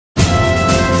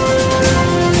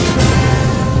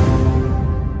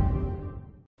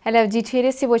Hello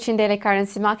G-Traders, you're watching Daily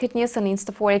Currency Market News on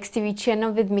ИнстаФорекс TV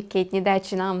channel with me, Kate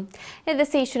Недачина. At the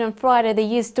station on Friday, the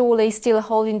US dollar is still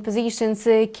holding positions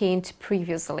gained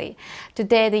previously.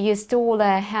 Today, the US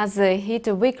dollar has hit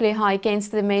a weekly high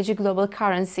against the major global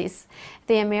currencies.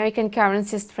 The American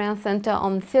currency strengthened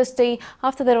on Thursday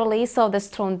after the release of the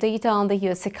strong data on the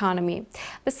US economy.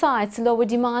 Besides, lower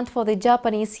demand for the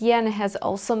Japanese yen has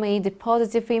also made a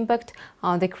positive impact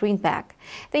on the greenback.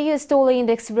 The US dollar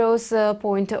index rose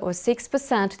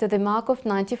 0.06% to the mark of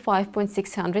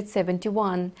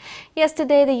 95.671.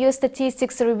 Yesterday, the US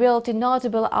statistics revealed a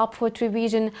notable upward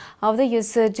revision of the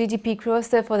US GDP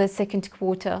growth for the second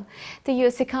quarter. The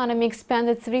US economy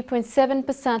expanded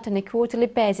 3.7% on a quarterly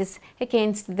basis against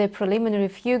the preliminary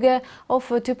figure of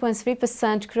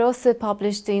 2.3% growth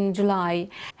published in July.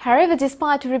 However,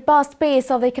 despite a robust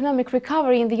pace of the economic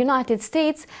recovery in the United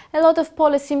States, a lot of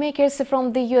policymakers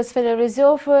from the US Federal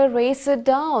Reserve raised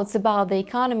doubts about the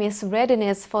economy's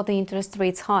readiness for the interest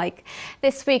rates hike.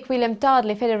 This week, William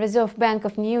Dudley, Federal Reserve Bank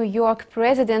of New York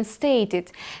president,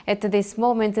 stated, "At this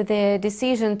moment, the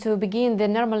decision to begin the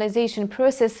normalization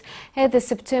process at the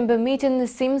September meeting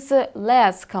seems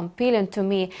less compelling to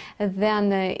me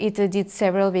than it did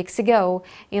several weeks ago,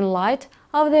 in light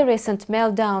of the recent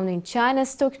meltdown in China's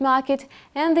stock market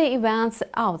and the events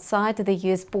outside the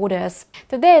US borders."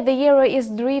 Today, the euro is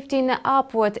drifting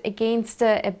upward against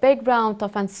a background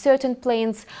of uncertain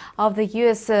plans of the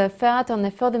US Fed on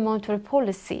a further monetary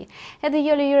policy. At the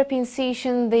early European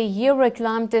session, the euro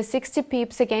climbed 60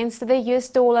 pips against the US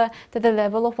dollar to the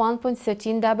level of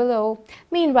 1.1300.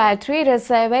 Meanwhile, traders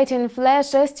are awaiting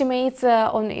flash estimates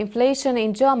on inflation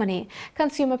in Germany.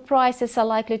 Consumer prices are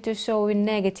likely to show a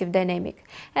negative dynamic.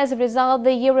 As a result,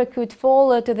 the euro could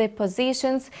fall to the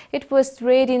positions it was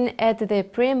trading at the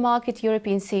pre-market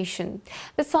European session.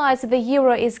 Besides, the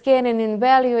euro is gaining in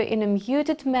value in a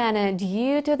muted manner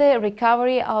due to the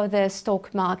recovery of the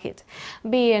stock market.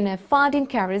 Being a funding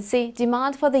currency,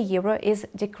 demand for the euro is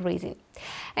decreasing.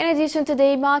 In addition,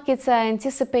 today markets are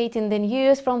anticipating the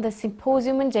news from the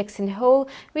symposium in Jackson Hole,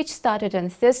 which started on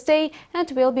Thursday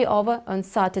and will be over on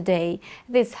Saturday.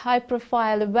 This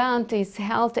high-profile event is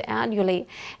held annually.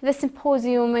 The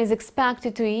symposium is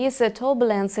expected to ease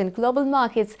turbulence in global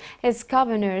markets as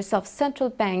governors of central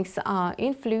banks are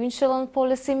influential and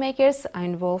policymakers are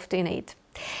involved in it.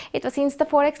 It was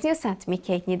ИнстаФорекс News and me,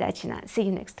 Kate Недачина. See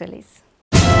you next release.